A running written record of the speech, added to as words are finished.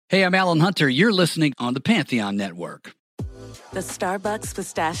Hey, I'm Alan Hunter. You're listening on the Pantheon Network. The Starbucks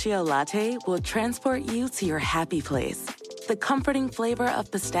Pistachio Latte will transport you to your happy place. The comforting flavor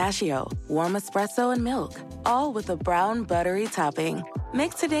of pistachio, warm espresso, and milk, all with a brown buttery topping.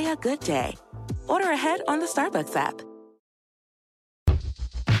 Make today a good day. Order ahead on the Starbucks app.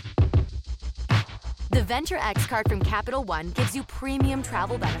 The Venture X card from Capital One gives you premium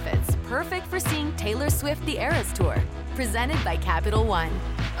travel benefits, perfect for seeing Taylor Swift The Eras Tour. Presented by Capital One.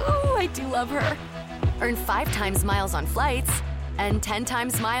 Ooh, I do love her. Earn 5 times miles on flights and 10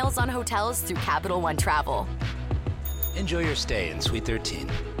 times miles on hotels through Capital One Travel. Enjoy your stay in Suite 13.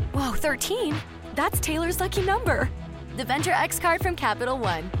 Whoa, 13? That's Taylor's lucky number. The Venture X card from Capital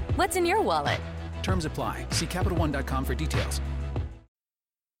One. What's in your wallet? Terms apply. See CapitalOne.com for details.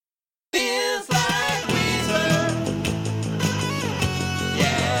 Feels like Weezer.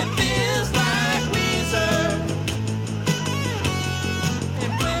 Yeah, it feels like Weezer.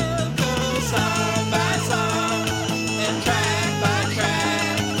 And we'll go song by song and track by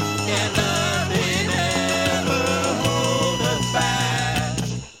track. And nothing ever hold us back.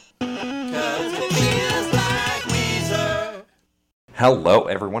 'Cause it feels like Weezer. Hello,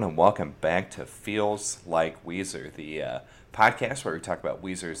 everyone, and welcome back to Feels Like Weezer, the podcast where we talk about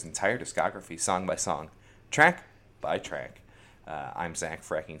Weezer's entire discography, song by song, track by track. I'm Zach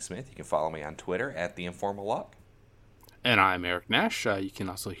Fracking Smith. You can follow me on Twitter at The Informal Log. And I'm Eric Nash. You can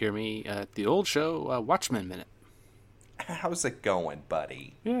also hear me at the old show, Watchmen Minute. How's it going,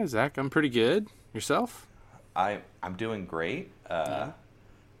 buddy? Yeah, Zach, I'm pretty good. Yourself? I'm doing great.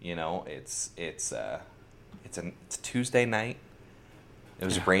 You know, it's a Tuesday night. It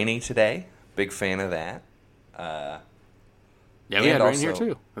was rainy today. Big fan of that. Yeah, we had rain here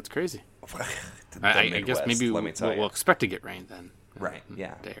too. That's crazy. I guess maybe we'll expect to get rain then. Right,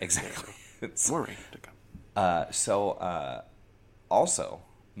 yeah, exactly. It's more rain to come. Also,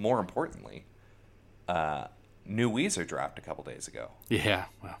 more importantly, new Weezer dropped a couple days ago. Yeah,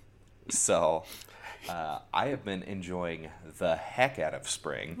 well. So, I have been enjoying the heck out of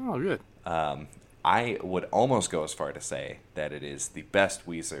spring. Oh, good. I would almost go as far to say that it is the best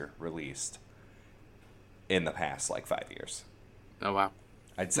Weezer released in the past, 5 years. Oh, wow.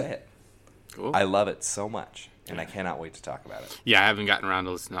 I'd say it. Cool. I love it so much, and I cannot wait to talk about it. Yeah, I haven't gotten around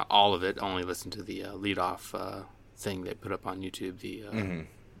to listen to all of it. Only listened to the lead-off thing they put up on YouTube.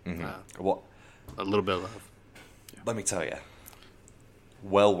 Well, a little bit of. Yeah. Let me tell you,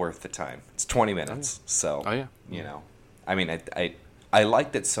 well worth the time. It's 20 minutes, so you know. I mean, I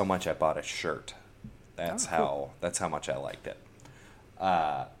liked it so much I bought a shirt. That's how much I liked it.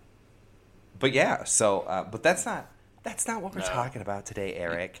 But yeah, so but that's not what we're talking about today,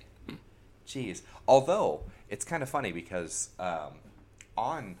 Eric. Jeez. Although it's kind of funny because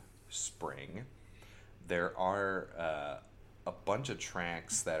on Spring there are a bunch of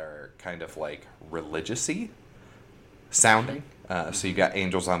tracks that are kind of like religious-y sounding. So you got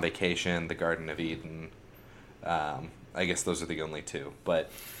Angels on Vacation, The Garden of Eden. I guess those are the only two.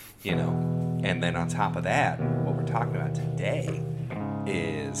 But, you know, and then on top of that, what we're talking about today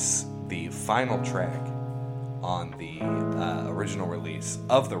is the final track on the original release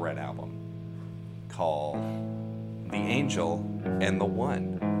of the Red Album called The Angel and the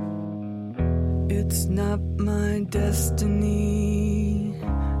One. It's not my destiny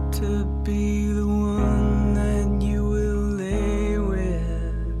to be the one that you will lay with.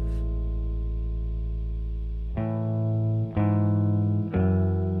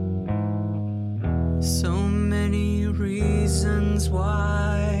 So many reasons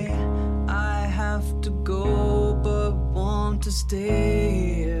why I have to go but want to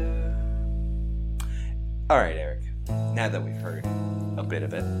stay here. All right, Eric. Now that we've heard a bit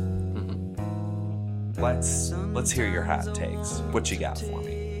of it, let's hear your hot takes. What you got for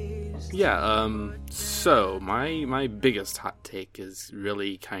me? Yeah. So my biggest hot take is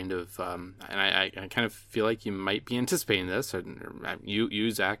really kind of, and I kind of feel like you might be anticipating this, or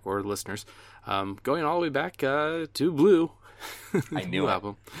you Zach, or listeners, going all the way back to Blue. I knew Blue it.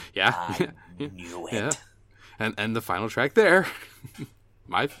 album. Yeah. I knew it. Yeah. And the final track there,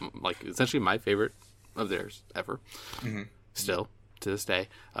 essentially my favorite of theirs ever, still to this day.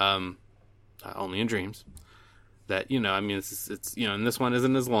 Only in Dreams. That, you know, I mean, it's you know, and this one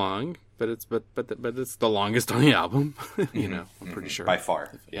isn't as long, but it's the longest on the album. You know, I'm pretty sure by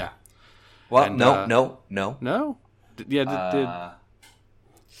far. Yeah. Well, And, no. Did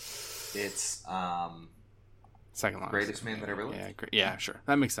it's second longest. Greatest Man That Ever Lived. Yeah, yeah, sure.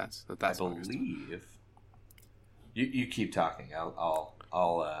 That makes sense. That's I believe. You keep talking. I'll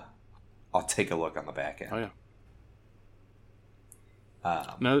take a look on the back end. Oh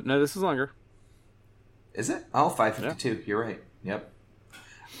yeah. No, this is longer. Is it? Oh, 5:52. Yeah. You're right. Yep.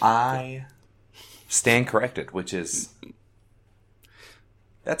 I stand corrected, which is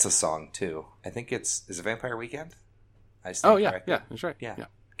that's a song too. I think is it Vampire Weekend? I stand corrected. Yeah, that's right. Yeah.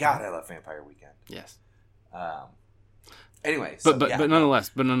 God, I love Vampire Weekend. Yes. Anyway, so, but nonetheless,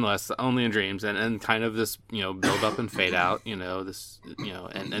 Only in Dreams, and kind of this, build up and fade out, this,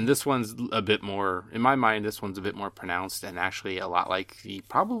 and this one's a bit more, in my mind, this one's a bit more pronounced, and actually a lot like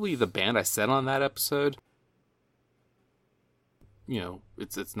probably the band I said on that episode.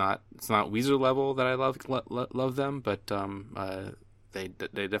 It's not Weezer level that I love them, but they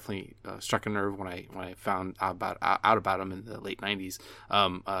definitely struck a nerve when I found out about them in the late '90s.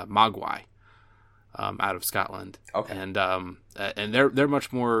 Mogwai. Out of Scotland, okay, and they're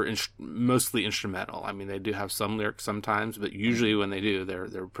much more mostly instrumental. I mean, they do have some lyrics sometimes, but usually when they do,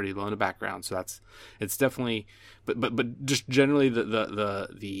 they're pretty low in the background. So it's definitely, but just generally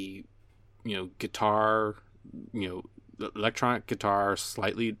the guitar, the electronic guitar,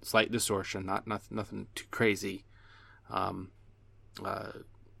 slight distortion, nothing too crazy,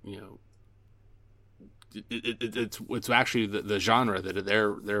 It's actually the genre that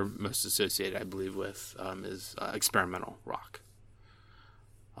they're most associated, I believe, with is experimental rock,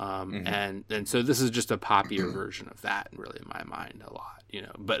 and so this is just a poppier version of that, really, in my mind, a lot,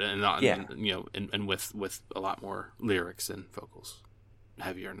 but and with a lot more lyrics and vocals,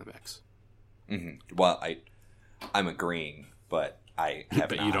 heavier in the mix. Mm-hmm. Well, I'm agreeing, but I have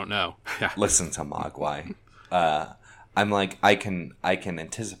but not you don't know. listened to Mogwai. I'm like I can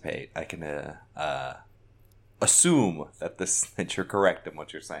anticipate, I can assume that you're correct in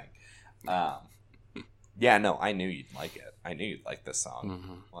what you're saying. Yeah, no, I knew you'd like it. I knew you'd like this song.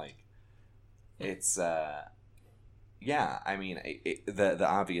 Mm-hmm. Like, it's yeah. I mean, the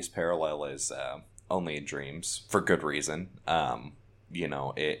obvious parallel is Only in Dreams, for good reason.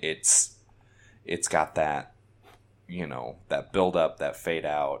 It's got that, that build up, that fade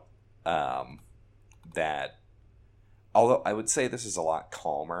out. That, although I would say this is a lot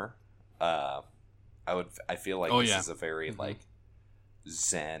calmer. I feel like this is a very like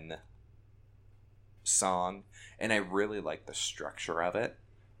zen song, and I really like the structure of it,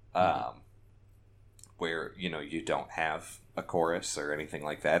 where you don't have a chorus or anything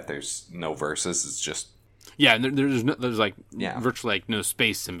like that. There's no verses. It's just and there's virtually like no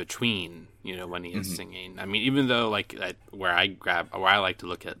space in between. When he is singing. I mean, even though where I like to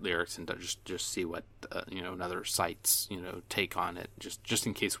look at lyrics and just see what another site's take on it, just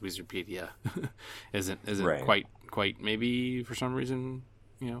in case Wikipedia isn't right. quite maybe for some reason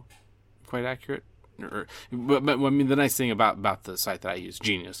quite accurate. But I mean, the nice thing about the site that I use,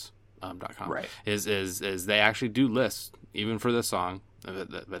 Genius.com, right, is they actually do list, even for this song.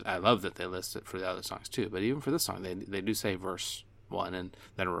 But I love that they list it for the other songs too. But even for this song, they do say verse 1 and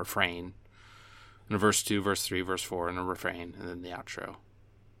then a refrain, and a verse 2, verse 3, verse 4, and a refrain, and then the outro.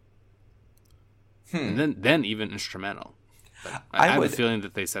 And then even instrumental. But I have a feeling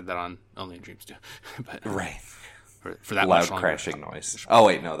that they said that on Only in Dreams too. But right, for that loud crashing noise. Oh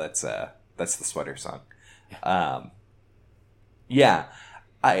wait, no, that's the Sweater song. Yeah.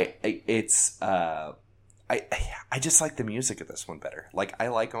 I just like the music of this one better. Like, I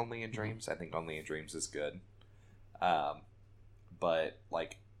like Only in Dreams. I think Only in Dreams is good. But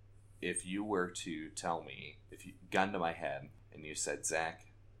like, if you were to tell me, if you gun to my head and you said, Zach,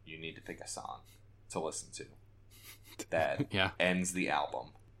 you need to pick a song to listen to that ends the album,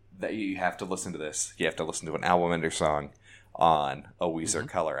 that you have to listen to this. You have to listen to an album ender song on a Weezer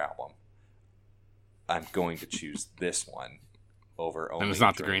Color album. I'm going to choose this one over Only. And it's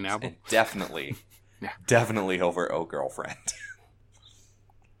not Dreams, the Green Album. and definitely, definitely over Oh Girlfriend.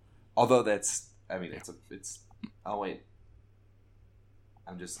 Although it's. Oh wait,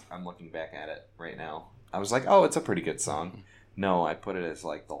 I'm looking back at it right now. I was like, oh, it's a pretty good song. No, I put it as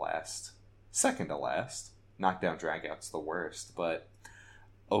like second to last. Knockdown Dragout's the worst, but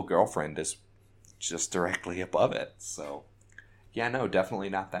Oh Girlfriend is just directly above it. So, yeah, no, definitely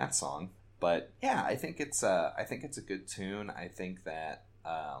not that song. But yeah, I think it's a good tune. I think that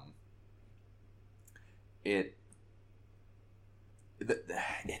it's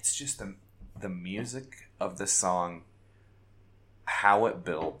just the music of the song, how it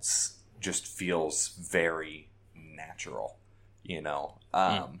builds, just feels very natural.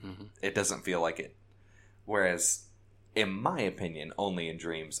 It doesn't feel like it. Whereas, in my opinion, Only in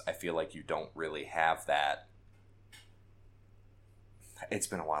Dreams, I feel like you don't really have that. It's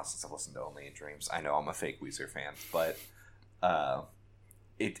been a while since I've listened to Only in Dreams. I know I'm a fake Weezer fan, but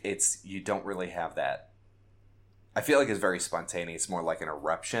it's you don't really have that. I feel like it's very spontaneous, more like an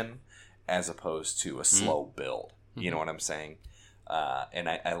eruption as opposed to a slow build. You know what I'm saying? And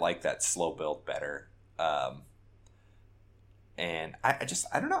I like that slow build better. And I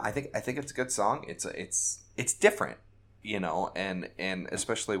don't know. I think it's a good song. It's different, and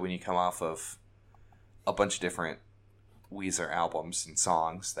especially when you come off of a bunch of different Weezer albums and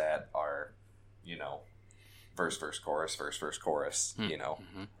songs that are, verse, chorus, verse, chorus,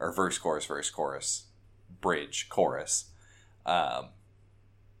 or verse, chorus, bridge, chorus.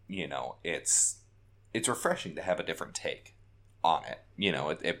 It's refreshing to have a different take on it.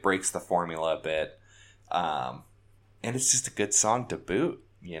 It breaks the formula a bit. And it's just a good song to boot,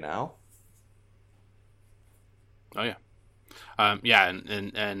 Oh yeah.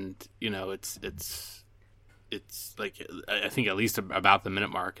 And it's like, I think at least about the minute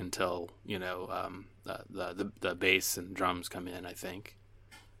mark until, the bass and drums come in, I think.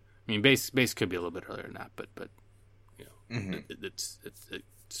 I mean, bass could be a little bit earlier than that, but it's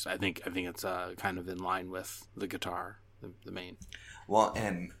I think it's kind of in line with the guitar, the main. Well,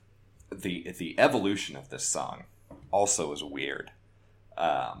 and the evolution of this song also is weird.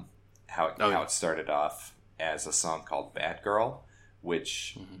 How it started off as a song called Bad Girl,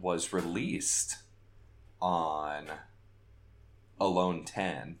 which was released on Alone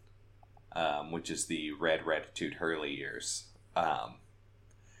 10, which is the Red Toot Hurley years.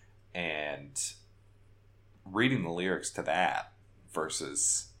 And reading the lyrics to that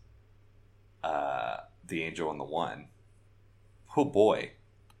versus The Angel and the One, oh boy,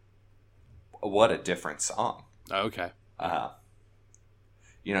 what a different song. Okay.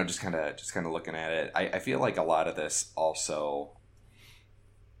 Just kind of looking at it, I feel like a lot of this also,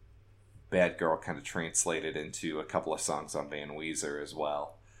 Bad Girl kind of translated into a couple of songs on Van Weezer as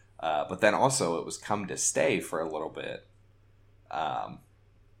well. But then also it was Come to Stay for a little bit,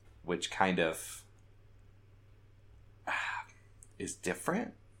 which kind of is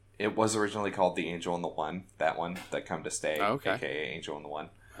different. It was originally called The Angel and the One, that one, that Come to Stay, aka Angel and the One.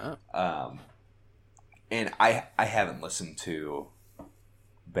 Oh. And I haven't listened to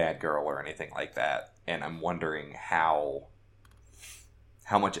Bad Girl or anything like that, and I'm wondering how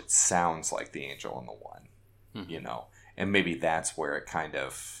much it sounds like The Angel and the One, and maybe that's where it kind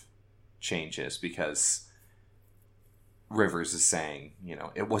of changes, because Rivers is saying,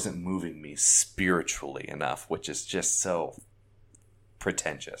 it wasn't moving me spiritually enough, which is just so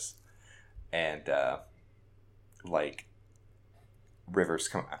pretentious. And Rivers,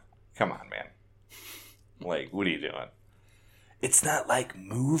 come on, man. Like, what are you doing? It's not like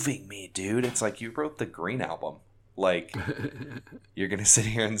moving me, dude. It's like you wrote the Green Album. Like, you're going to sit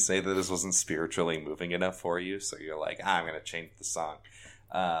here and say that this wasn't spiritually moving enough for you, so you're like, I'm going to change the song.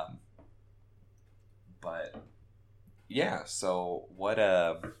 But, yeah, so what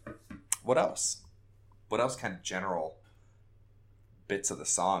else? What else kind of general bits of the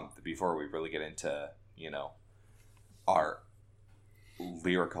song before we really get into, our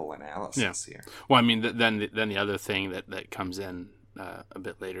lyrical analysis here? Well, I mean, then the other thing that comes in a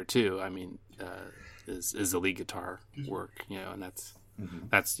bit later too, I mean, is the lead guitar work, and that's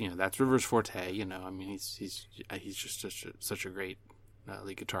Rivers' forté. I mean, he's just such a great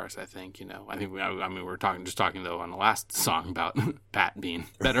lead guitarist. I think we were talking though on the last song about Pat being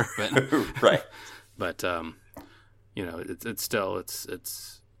better, but right. But it's still it's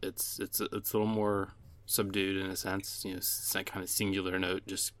a little more subdued in a sense. It's that kind of singular note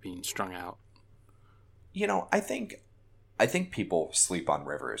just being strung out. I think people sleep on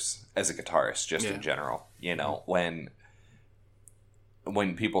Rivers as a guitarist just in general.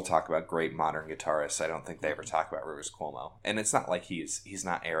 When people talk about great modern guitarists, I don't think they ever talk about Rivers Cuomo. And it's not like he's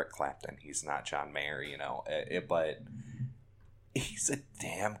not Eric Clapton, he's not John Mayer, but he's a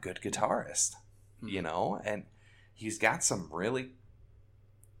damn good guitarist, and he's got some really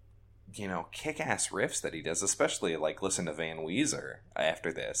kick-ass riffs that he does, especially like listen to Van Weezer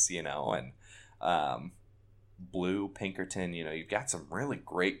after this, and Blue, Pinkerton, you've got some really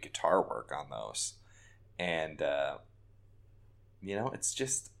great guitar work on those. And,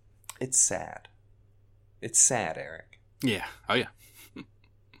 it's sad. It's sad, Eric. Yeah. Oh, yeah.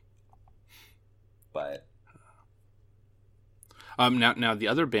 But now the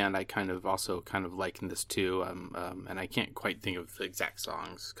other band I kind of liken this to, and I can't quite think of the exact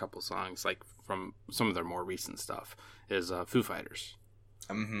songs, couple songs like from some of their more recent stuff, is Foo Fighters.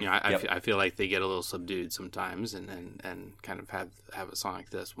 Mm-hmm. I feel like they get a little subdued sometimes, and kind of have a song like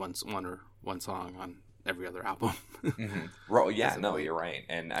this, one song on every other album. Mm-hmm. Well, yeah, no, you're right.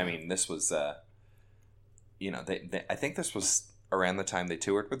 And I mean, this was, I think this was around the time they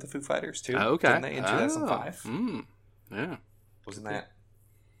toured with the Foo Fighters too. Okay, didn't they, in 2005? Yeah, wasn't that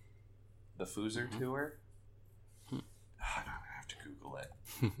the Foozer tour? Oh, no, I'm gonna have to Google it.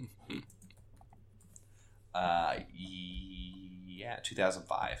 Yeah,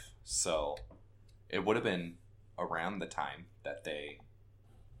 2005. So it would have been around the time that they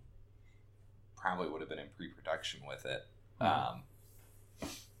probably would have been in pre-production with it.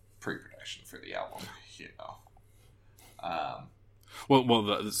 Pre-production for the album, you know.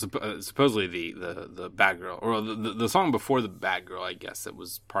 Supposedly the Bad Girl, or the song before the Bad Girl, I guess it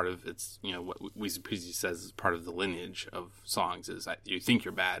was part of its, you know, what Weezer Peasy says is part of the lineage of songs is You Think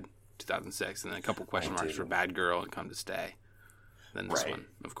You're Bad, 2006, and then a couple question marks for Bad Girl and Come to Stay. Then this one,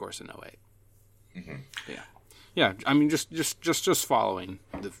 of course, in 2008. Mm-hmm. Yeah. I mean, just following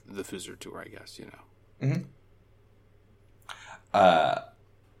the Foozer tour, I guess, you know. Mm-hmm.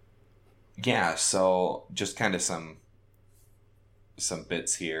 Yeah. So just kind of some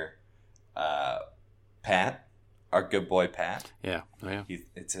bits here. Pat, our good boy Pat. Yeah. Oh, yeah.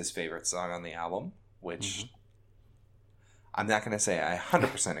 It's his favorite song on the album, which I'm not going to say I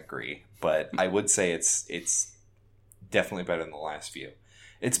 100% agree, but I would say it's definitely better than the last few.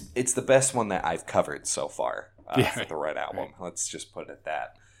 It's the best one that I've covered so far for the Red Album. Right. Let's just put it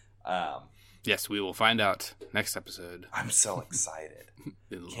that. Yes, we will find out next episode. I'm so excited.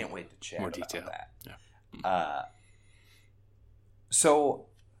 Can't wait to chat more about detail. That. Yeah. So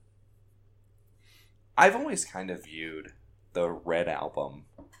I've always kind of viewed the Red Album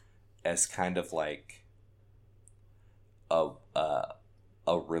as kind of like a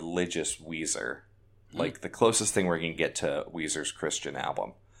religious Weezer. Like the closest thing we're going to get to Weezer's Christian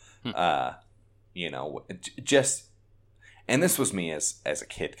album. You know, and this was me as a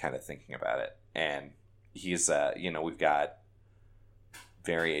kid kind of thinking about it. And he's, you know, we've got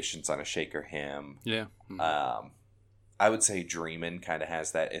variations on a Shaker hymn. Yeah. I would say Dreamin' kind of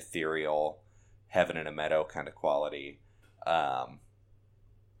has that ethereal Heaven in a Meadow kind of quality. And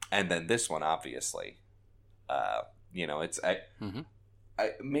then this one, obviously, you know, it's,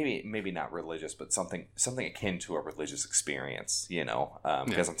 maybe not religious, but something akin to a religious experience, you know,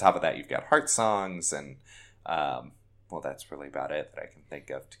 because on top of that, you've got heart songs and, well, that's really about it that I can think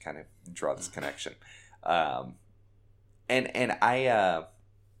of to kind of draw this connection. And I,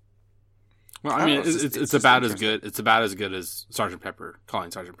 well, I mean, it's about as good. It's about as good as Sgt. Pepper, calling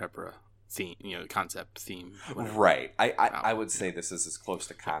Sgt. Pepper a theme, you know, concept theme. Right. I would say this is as close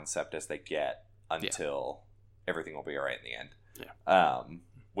to concept as they get until Everything Will Be Alright in the End. Yeah.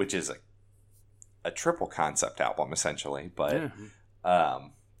 Which is a triple concept album essentially, but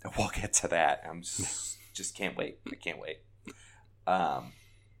we'll get to that. I'm just can't wait. I can't wait.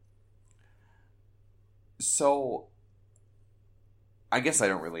 So I guess I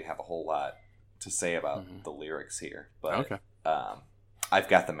don't really have a whole lot to say about the lyrics here, but I've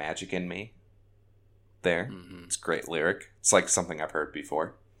got the magic in me there. It's a great lyric. It's like something I've heard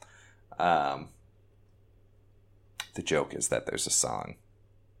before. The joke is that there's a song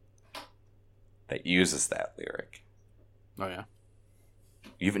that uses that lyric. Oh yeah.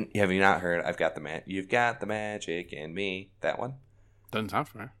 Have you not heard You've got the magic in me? That one? Doesn't sound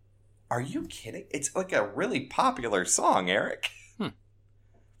familiar. Are you kidding? It's like a really popular song, Eric.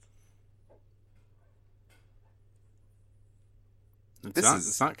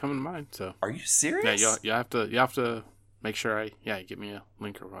 It's not coming to mind. So are you serious? Yeah, you have to make sure give me a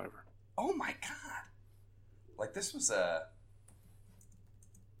link or whatever. Oh my god! Like this was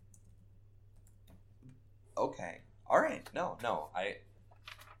okay. All right. No.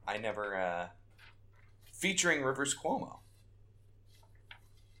 I never featuring Rivers Cuomo.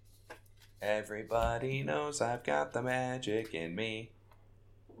 Everybody knows I've got the magic in me.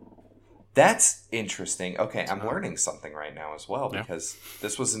 That's interesting. Okay, I'm learning something right now as well because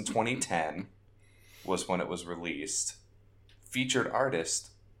this was in 2010 was when it was released. Featured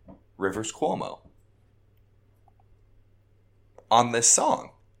artist Rivers Cuomo on this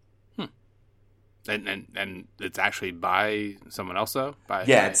song. And it's actually by someone else though?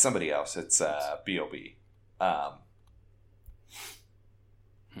 It's somebody else. It's B.O.B.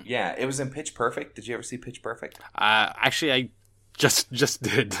 Yeah, it was in Pitch Perfect. Did you ever see Pitch Perfect? Actually, I just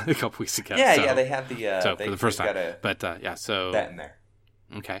did a couple weeks ago. Yeah, they had the for the first time. So that in there.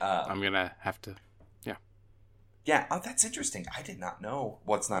 Okay, I'm gonna have to. Yeah. Oh, that's interesting. I did not know.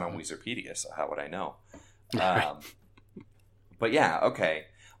 Well, it's not on Weezerpedia, so how would I know? But yeah, okay.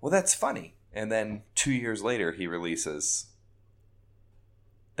 Well, that's funny. And then 2 years later, he releases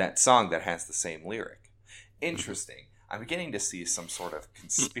that song that has the same lyric. Interesting. I'm beginning to see some sort of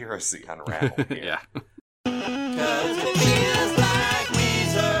conspiracy unravel here.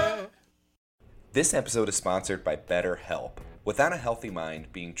 This episode is sponsored by BetterHelp. Without a healthy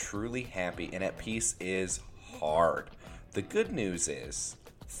mind, being truly happy and at peace is hard. The good news is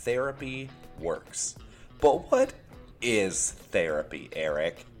therapy works. But what is therapy,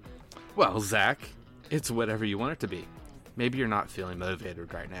 Eric? Well, Zach, it's whatever you want it to be. Maybe you're not feeling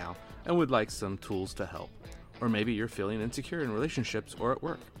motivated right now and would like some tools to help. Or maybe you're feeling insecure in relationships or at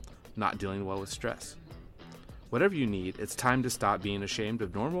work, not dealing well with stress. Whatever you need, it's time to stop being ashamed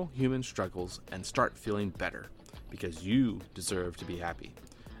of normal human struggles and start feeling better, because you deserve to be happy.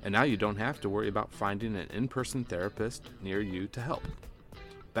 And now you don't have to worry about finding an in-person therapist near you to help.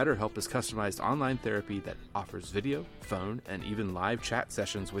 BetterHelp is customized online therapy that offers video, phone, and even live chat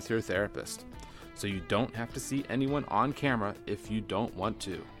sessions with your therapist. So you don't have to see anyone on camera if you don't want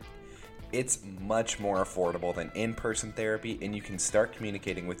to. It's much more affordable than in-person therapy, and you can start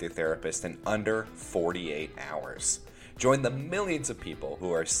communicating with your therapist in under 48 hours. Join the millions of people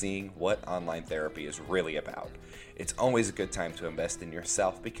who are seeing what online therapy is really about. It's always a good time to invest in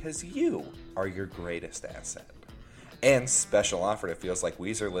yourself because you are your greatest asset. And special offer to Feels Like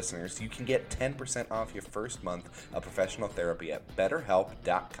Weezer listeners, you can get 10% off your first month of professional therapy at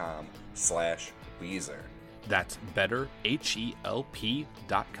betterhelp.com/Weezer. That's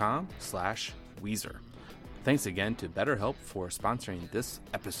betterhelp.com/Weezer. Thanks again to BetterHelp for sponsoring this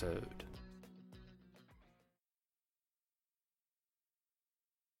episode.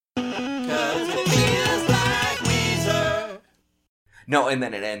 No, and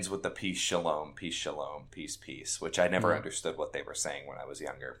then it ends with the peace, shalom, peace, peace, which I never understood what they were saying when I was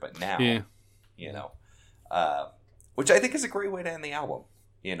younger. But now, you know, which I think is a great way to end the album,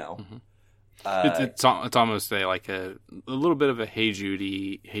 you know. It's almost like a little bit of a Hey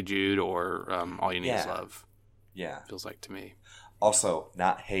Jude, or All You Need Is Love. Yeah. Feels like to me. Also,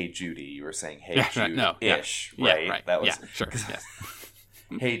 not Hey Judy. You were saying Hey Jude-ish, right? Right. That was, yeah, sure. Yeah.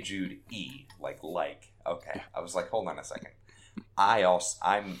 Hey Jude E, like. Okay. I was like, hold on a second. I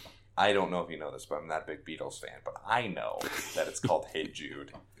don't know if you know this, but I'm not a big Beatles fan, but I know that it's called Hey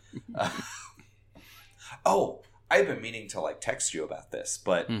Jude. I've been meaning to text you about this,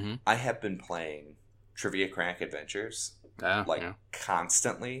 but I have been playing Trivia Crack Adventures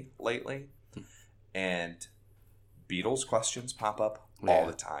constantly lately, and Beatles questions pop up all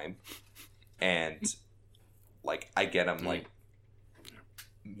the time, and I get them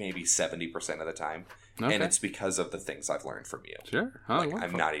maybe 70% of the time. Okay. And it's because of the things I've learned from you. Sure.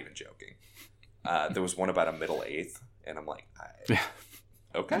 I'm not even joking. There was one about a middle eighth, and I'm like,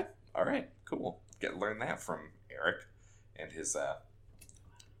 okay, all right, cool. Learn that from Eric and his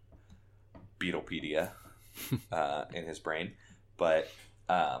Beatlepedia in his brain. But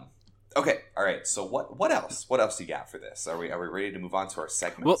okay, all right. So what else? What else do you got for this? Are we ready to move on to our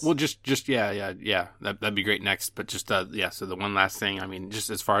segments? Well, just yeah. That'd be great next. But just So the one last thing. I mean,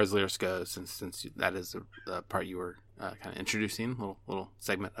 just as far as lyrics go, since that is the part you were kind of introducing, little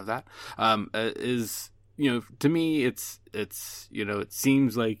segment of that, is to me it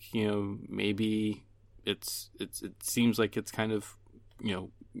seems like maybe it seems like it's kind of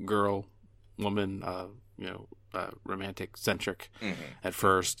girl, woman, romantic centric at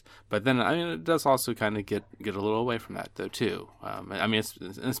first, but then it does also kind of get a little away from that though too. It's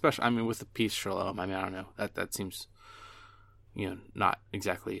especially with the peace, shalom. I don't know, that seems not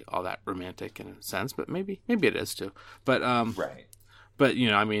exactly all that romantic in a sense, but maybe it is too. But right. But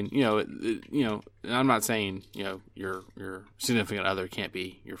I'm not saying your significant other can't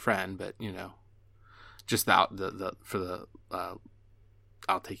be your friend, but just the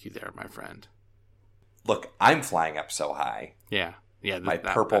I'll take you there, my friend. Look, I'm flying up so high. Yeah. My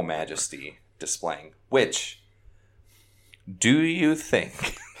purple majesty displaying. Which, do you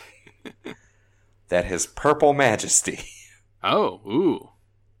think that his purple majesty? Is going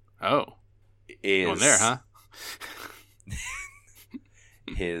there, huh?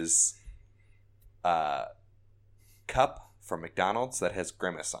 His cup from McDonald's that has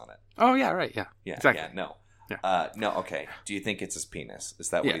Grimace on it. Oh yeah, right. Yeah. Exactly. Yeah. No. Yeah. No, okay. Do you think it's his penis? Is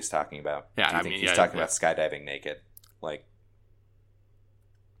that what he's talking about? Yeah, Do you think he's talking about skydiving naked?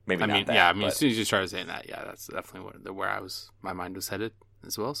 Maybe not that. Yeah, as soon as you started saying that, that's definitely where my mind was headed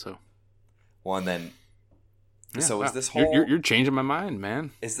as well. So, well, and then, so is this whole? You're changing my mind,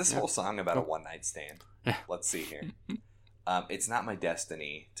 man. Is this whole song about a one night stand? Yeah. Let's see here. It's not my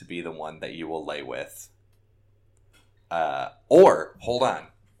destiny to be the one that you will lay with. Or hold on,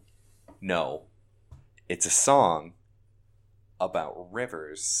 no. It's a song about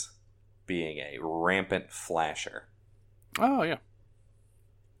Rivers being a rampant flasher. Oh, yeah.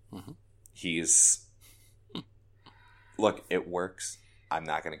 He's... Look, it works. I'm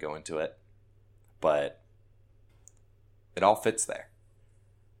not going to go into it. But it all fits there.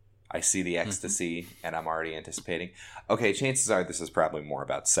 I see the ecstasy, and I'm already anticipating. Okay, chances are this is probably more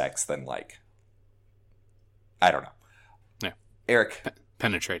about sex than, I don't know. Yeah. Eric.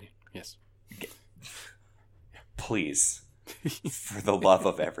 Penetrating, yes. Please, for the love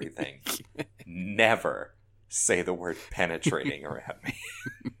of everything, never say the word penetrating around me.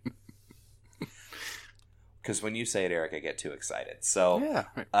 because when you say it, Eric, I get too excited. So, Yeah.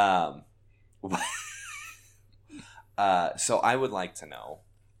 Right. So I would like to know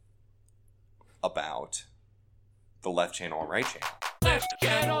about the left channel and right channel. Left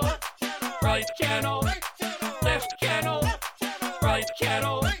channel, right channel, left channel, right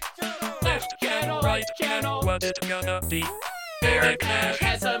channel, left channel, right channel. What's it gonna be? Eric Nash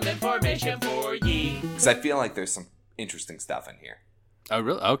has some information for ye. Because I feel like there's some interesting stuff in here. Oh,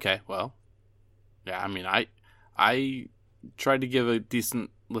 really? Okay. Well, yeah. I mean, I tried to give a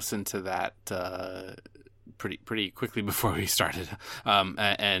decent listen to that pretty quickly before we started, and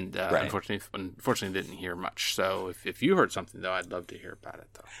Right. unfortunately didn't hear much. So if you heard something though, I'd love to hear about it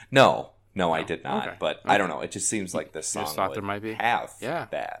though. No, I did not. Okay. But I don't know. It just seems like this You song just thought would there might be? have Yeah.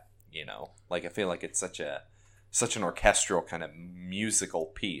 that. You know, like I feel like it's such an orchestral kind of musical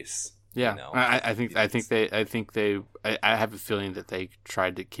piece. Yeah, You know? I think I have a feeling that they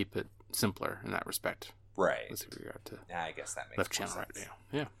tried to keep it simpler in that respect. Right. With regard to Yeah, I guess that makes left more channel, right sense.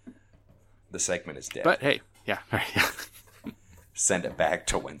 now. Yeah. The segment is dead. But hey, yeah. Send it back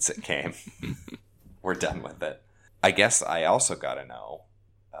to whence it came. We're done with it. I guess I also got to know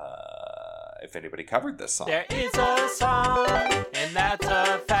if anybody covered this song. There is a song, and that's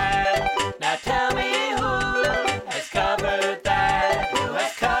a fact. Now tell me who has covered that? Who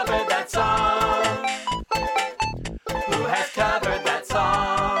has covered that song? Who has covered that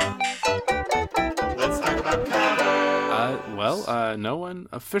song? Let's talk about cover. No one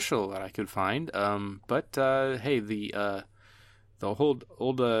official that I could find. But hey, the old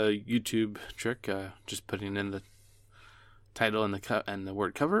YouTube trick, just putting in the title and the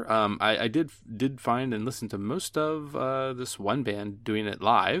word cover. I did find and listen to most of this one band doing it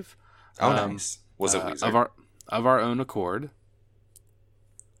live. Oh, nice. Was it Weezer? Of our own accord?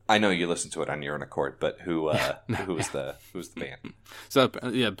 I know you listened to it on your own accord, but who's the band? So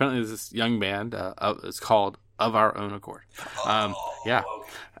yeah, apparently there's this young band. It's called Of Our Own Accord. Yeah,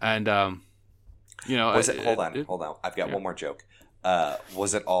 and you know, Was it? Hold on. I've got one more joke.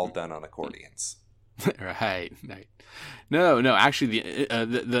 Was it all done on accordions? Right. No. Actually,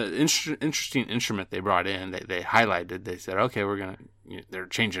 the interesting instrument they brought in, they highlighted. They said, okay, they're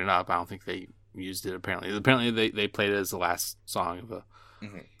changing it up. I don't think they used it. Apparently they played it as the last song of a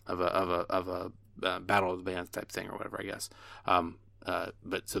battle of the bands type thing or whatever, I guess.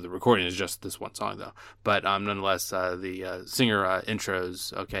 But so the recording is just this one song though. But nonetheless, the singer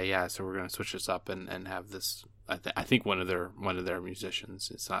intros. Okay, yeah. So we're gonna switch this up and have this. I think one of their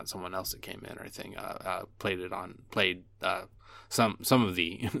musicians. It's not someone else that came in or anything. Played some of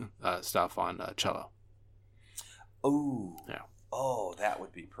the stuff on cello. Oh, yeah. Oh, that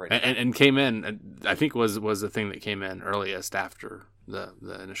would be pretty. And came in. I think was the thing that came in earliest after the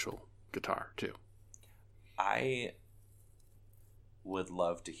initial guitar too. I would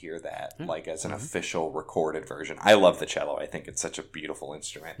love to hear that, like as Mm-hmm. an official recorded version. I love the cello. I think it's such a beautiful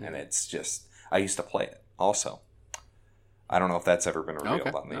instrument, and it's just. I used to play it also. I don't know if that's ever been revealed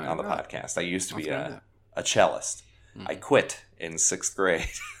on the podcast. I used to be a cellist. Mm-hmm. I quit in 6th grade,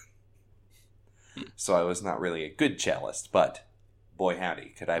 so I was not really a good cellist. But boy, howdy,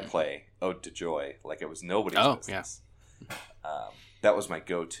 could I play "Ode to Joy" like it was nobody's business. Yeah. That was my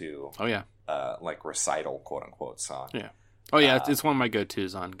go-to. Oh yeah. Like recital, quote unquote, song. Yeah. Oh yeah, it's one of my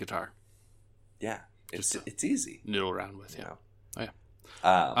go-tos on guitar. Yeah, it's easy. Noodle around with, you know. Oh yeah.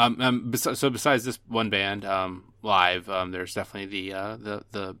 So besides this one band live, there's definitely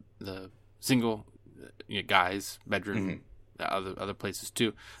the single guys bedroom, other places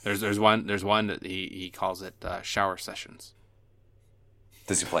too. There's one that he calls it shower sessions.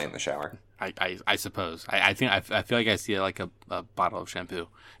 Does he play in the shower? I suppose. I think I feel like I see like a bottle of shampoo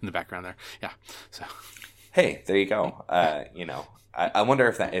in the background there. Yeah. So. Hey, there you go. You know, I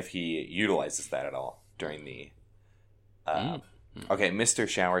wonder if he utilizes that at all during the. Okay, Mr.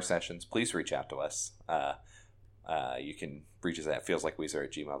 Shower Sessions, please reach out to us. You can reach us at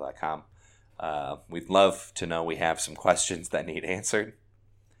feelslikweezer@gmail.com. We'd love to know. We have some questions that need answered.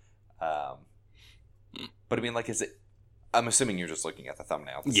 But I mean, like, is it? I'm assuming you're just looking at the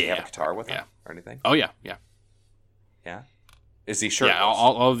thumbnail. Does he have a guitar with him or anything? Oh yeah. Yeah. Is he shirtless? Yeah,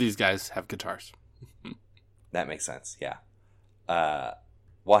 all of these guys have guitars. That makes sense. Yeah.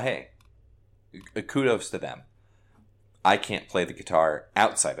 Well, hey, kudos to them. I can't play the guitar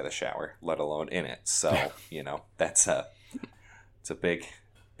outside of the shower, let alone in it. So, you know, it's a big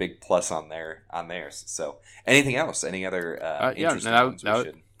plus on theirs. So, anything else? Any other interesting ones we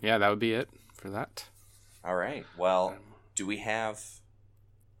should? Yeah, that would be it for that. All right. Well, we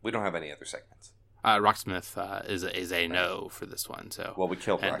don't have any other segments. Rocksmith is a no for this one. So we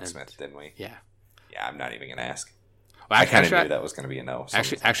killed Rocksmith, didn't we? Yeah. Yeah, I'm not even going to ask. Well, I kind of knew that was going to be a no.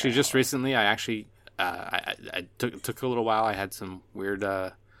 Actually, just recently, I actually I took a little while. I had some weird,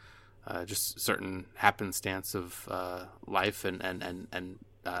 just certain happenstance of life and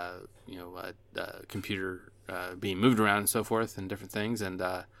computer being moved around and so forth and different things. And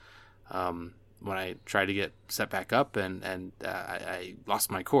when I tried to get set back up and I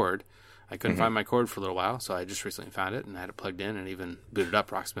lost my cord. I couldn't find my cord for a little while, so I just recently found it and I had it plugged in and even booted up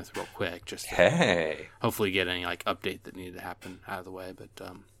Rocksmith real quick just to hopefully get any like update that needed to happen out of the way.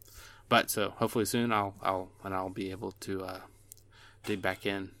 But so hopefully soon I'll be able to dig back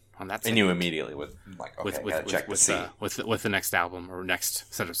in on that. And you immediately with the next album or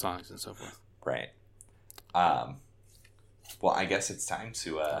next set of songs and so forth. Right. Well, I guess it's time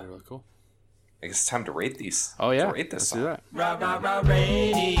to. Really cool. I guess it's time to rate these. Oh yeah, to rate this song. Do that. Rah, rah, rah,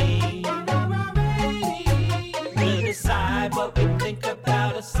 rating. We'll decide what we think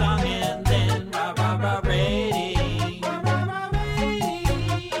about a song and then rah, rah, rah, rating.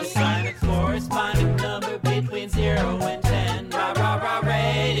 Assign a corresponding number between 0 and 10. Rah, rah, rah,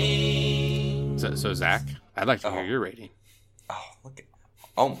 rating. So Zach, I'd like to hear your rating. Oh, look at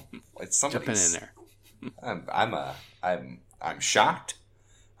it's somebody's jumping in there. I'm shocked.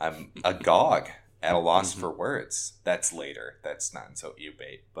 I'm agog at a loss for words. That's later. That's not until you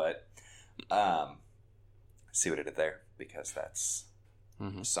bait. But see what I did there? Because that's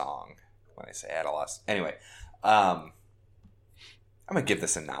a song when I say at a loss. Anyway, I'm going to give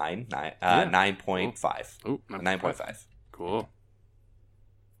this a 9.5. Ooh, 9.5. Cool.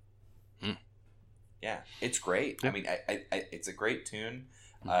 Yeah, it's great. Yeah. I mean, I it's a great tune.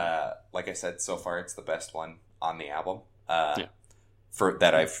 Like I said, so far it's the best one on the album. That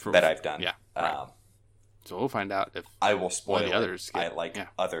I've done. Yeah. Right. So we'll find out if I will spoil the others. I like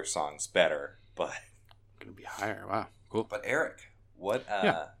other songs better, but gonna be higher. Wow, cool. But Eric, what?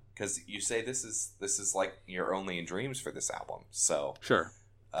 Because you say this is like you're only in dreams for this album. So sure.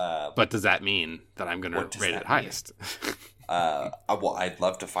 But does that mean that I'm gonna rate it highest? Well, I'd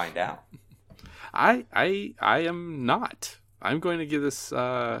love to find out. I am not. I'm going to give this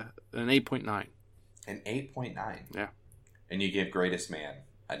an 8.9. An 8.9. Yeah. And you give Greatest Man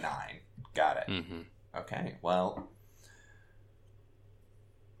a 9. Got it. Mm-hmm. Okay, well,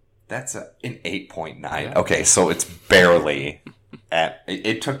 that's an 8.9. Yeah. Okay, so it's barely at...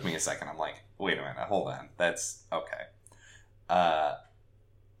 It took me a second. I'm like, wait a minute, hold on. That's... Okay. Well,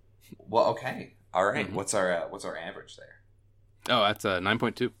 okay. All right. Mm-hmm. What's our average there? Oh, that's a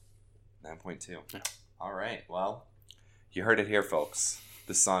 9.2. 9.2. Yeah. All right, well, you heard it here, folks.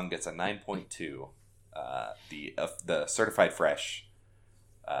 This song gets a 9.2. The Certified Fresh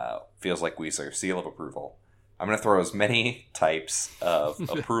feels like Weezer seal of approval. I'm going to throw as many types of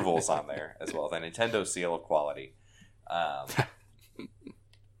approvals on there as well. The Nintendo seal of quality.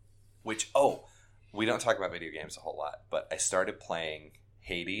 We don't talk about video games a whole lot, but I started playing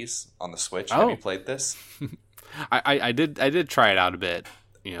Hades on the Switch. Have you played this? I did try it out a bit,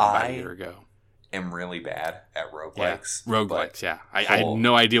 about a year ago. I'm really bad at roguelikes. Yeah, roguelikes, yeah. I had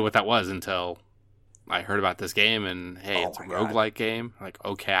no idea what that was until I heard about this game, and hey, it's a roguelike game. Like,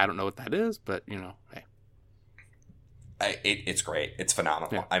 okay, I don't know what that is, but hey. It's great. It's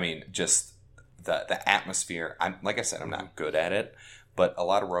phenomenal. Yeah. I mean, just the atmosphere. Like I said, I'm not good at it, but a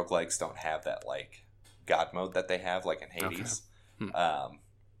lot of roguelikes don't have that like God mode that they have, like in Hades. Okay.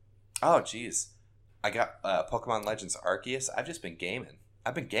 Oh, geez. I got Pokemon Legends Arceus. I've just been gaming.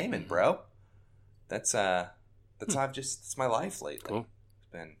 I've been gaming, bro. That's that's my life lately. Cool. It's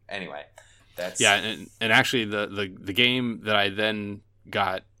been anyway. That's and actually the game that I then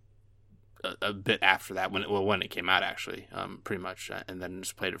got a bit after that when it came out actually, pretty much, and then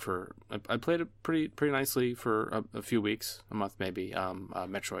just played it for I played it pretty nicely for a few weeks, a month maybe.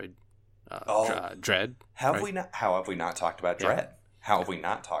 Metroid Dread. How have we not talked about Dread? How have we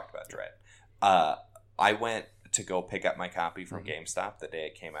not talked about Dread? I went to go pick up my copy from GameStop the day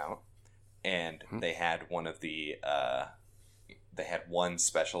it came out. And they had they had one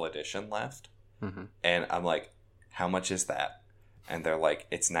special edition left. Mm-hmm. And I'm like, how much is that? And they're like,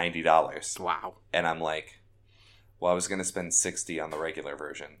 it's $90. Wow. And I'm like, well, I was going to spend $60 on the regular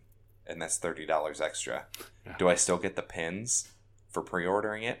version. And that's $30 extra. Yeah. Do I still get the pins for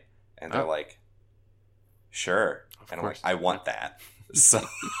pre-ordering it? And they're like, sure. And I'm like, I want that. So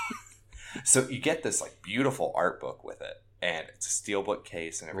you get this like beautiful art book with it. And it's a steelbook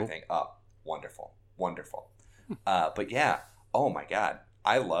case and everything. Wonderful. But yeah, oh my god,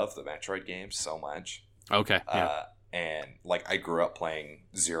 I love the Metroid games so much. Okay. And like I grew up playing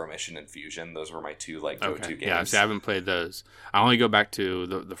Zero Mission and Fusion. Those were my two like go-to games. Yeah, see, I haven't played those. I only go back to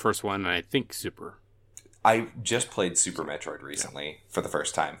the first one, and I think Super. I just played Super Metroid recently for the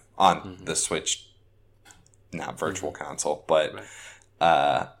first time on the Switch, not Virtual Console, but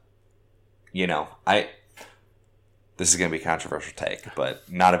this is going to be a controversial take, but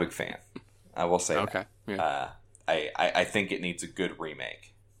not a big fan. I will say Okay. that. Yeah. I think it needs a good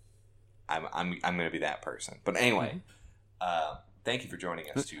remake. I'm going to be that person. But anyway, thank you for joining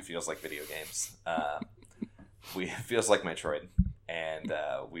us to Feels Like Video Games. Feels Like Metroid. And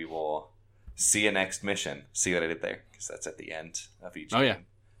we will see you next mission. See what I did there? Because that's at the end of each game. Yeah.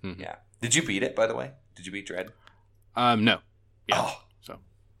 Mm-hmm. Yeah. Did you beat it, by the way? Did you beat Dread? No. Yeah. Oh. So,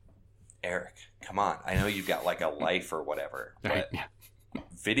 Eric, come on. I know you've got like a life or whatever. right. But Yeah.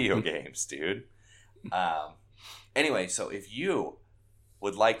 video games, dude. Anyway, so if you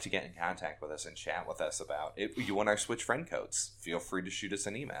would like to get in contact with us and chat with us about it, you want our Switch friend codes, feel free to shoot us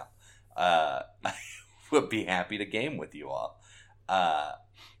an email. I would be happy to game with you all.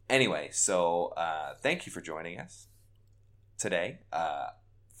 Anyway, so thank you for joining us today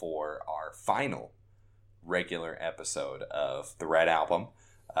for our final regular episode of the Red Album.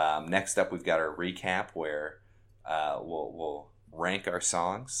 Next up, we've got our recap where we'll rank our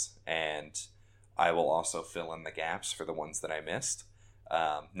songs, and I will also fill in the gaps for the ones that I missed.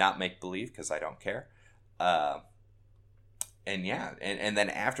 Not make believe, because I don't care. And yeah, and then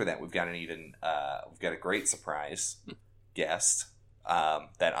after that, we've got we've got a great surprise guest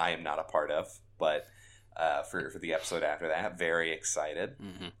that I am not a part of, but for the episode after that, very excited.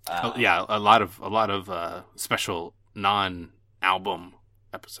 Mm-hmm. Yeah, a lot of special non-album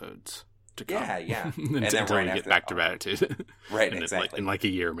episodes to come. Yeah. and then until right we after get back to Ratitude. Right, in exactly. in like a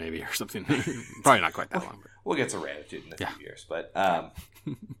year maybe or something. Probably not quite that long. But. We'll get to Ratitude in a few years, but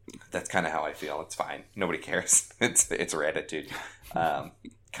that's kind of how I feel. It's fine. Nobody cares. It's Ratitude.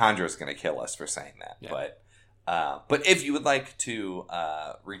 Condra's going to kill us for saying that. Yeah. But if you would like to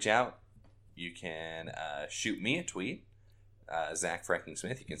reach out, you can shoot me a tweet, Zach Fracking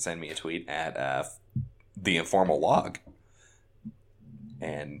Smith. You can send me a tweet at The Informal Log.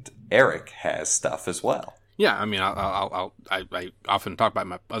 And Eric has stuff as well. Yeah, I mean, I often talk about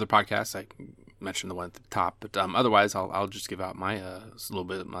my other podcasts. I mentioned the one at the top, but otherwise, I'll just give out my a little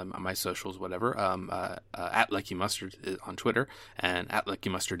bit of my socials, whatever. At Lucky Mustard on Twitter and at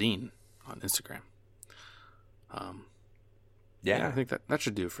Lucky Mustardine on Instagram. Yeah, I think that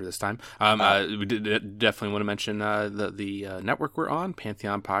should do for this time. We definitely want to mention the network we're on,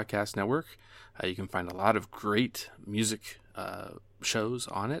 Pantheon Podcast Network. You can find a lot of great music shows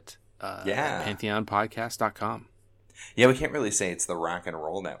on it. At PantheonPodcast.com. Yeah, we can't really say it's the Rock and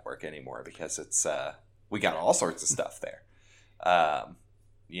Roll Network anymore because it's we got all sorts of stuff there.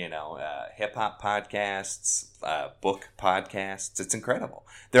 Hip hop podcasts, book podcasts. It's incredible.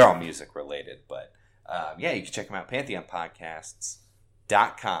 They're all music related, but you can check them out.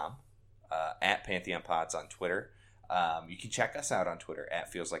 PantheonPodcasts.com, at PantheonPods on Twitter. You can check us out on Twitter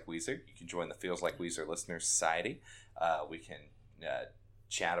at Feels Like Weezer. You can join the Feels Like Weezer Listeners Society. We can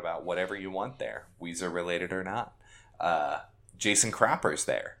chat about whatever you want there, Weezer related or not. Jason Cropper's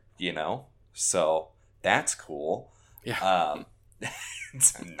there, so that's cool. Yeah.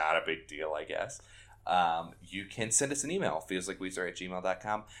 It's not a big deal, I guess. You can send us an email,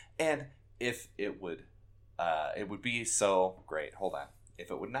 feelslikeweezer@gmail.com, and if it would be so great. Hold on.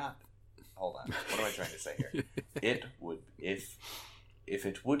 If it would not, hold on. What am I trying to say here? It would, if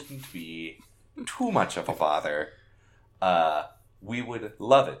it wouldn't be too much of a bother, we would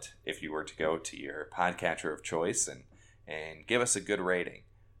love it if you were to go to your podcatcher of choice and give us a good rating.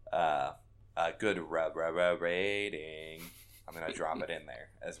 A good rating. I'm going to drop it in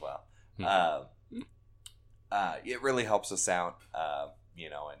there as well. It really helps us out, and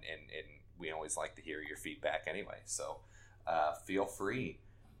we always like to hear your feedback anyway. So feel free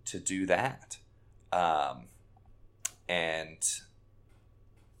to do that. And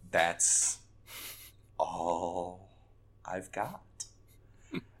that's all I've got.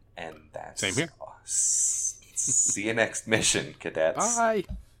 And that's same here. See you next mission, cadets. Bye.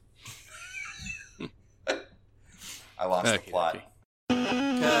 I lost the plot. Okay.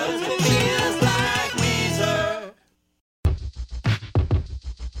 'Cause it feels like Weezer.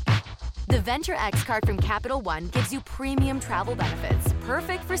 The Venture X card from Capital One gives you premium travel benefits,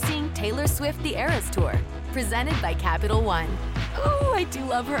 perfect for seeing Taylor Swift the Eras Tour. Presented by Capital One. Ooh, I do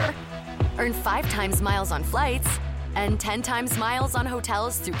love her. Earn 5 times miles on flights and 10 times miles on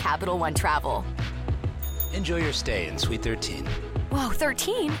hotels through Capital One Travel. Enjoy your stay in Suite 13. Whoa,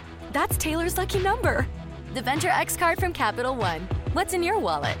 13? That's Taylor's lucky number. The Venture X card from Capital One. What's in your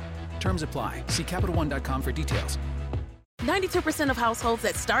wallet? Terms apply. See CapitalOne.com for details. 92% of households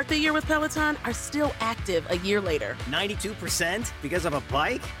that start the year with Peloton are still active a year later. 92% because of a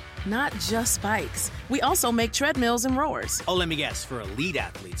bike? Not just bikes. We also make treadmills and rowers. Oh, let me guess, for elite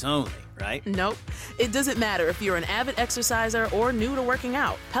athletes only, right? Nope. It doesn't matter if you're an avid exerciser or new to working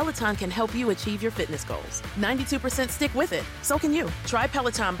out. Peloton can help you achieve your fitness goals. 92% stick with it. So can you. Try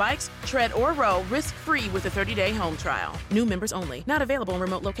Peloton bikes, tread, or row risk-free with a 30-day home trial. New members only. Not available in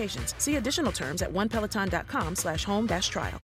remote locations. See additional terms at onepeloton.com/home-trial.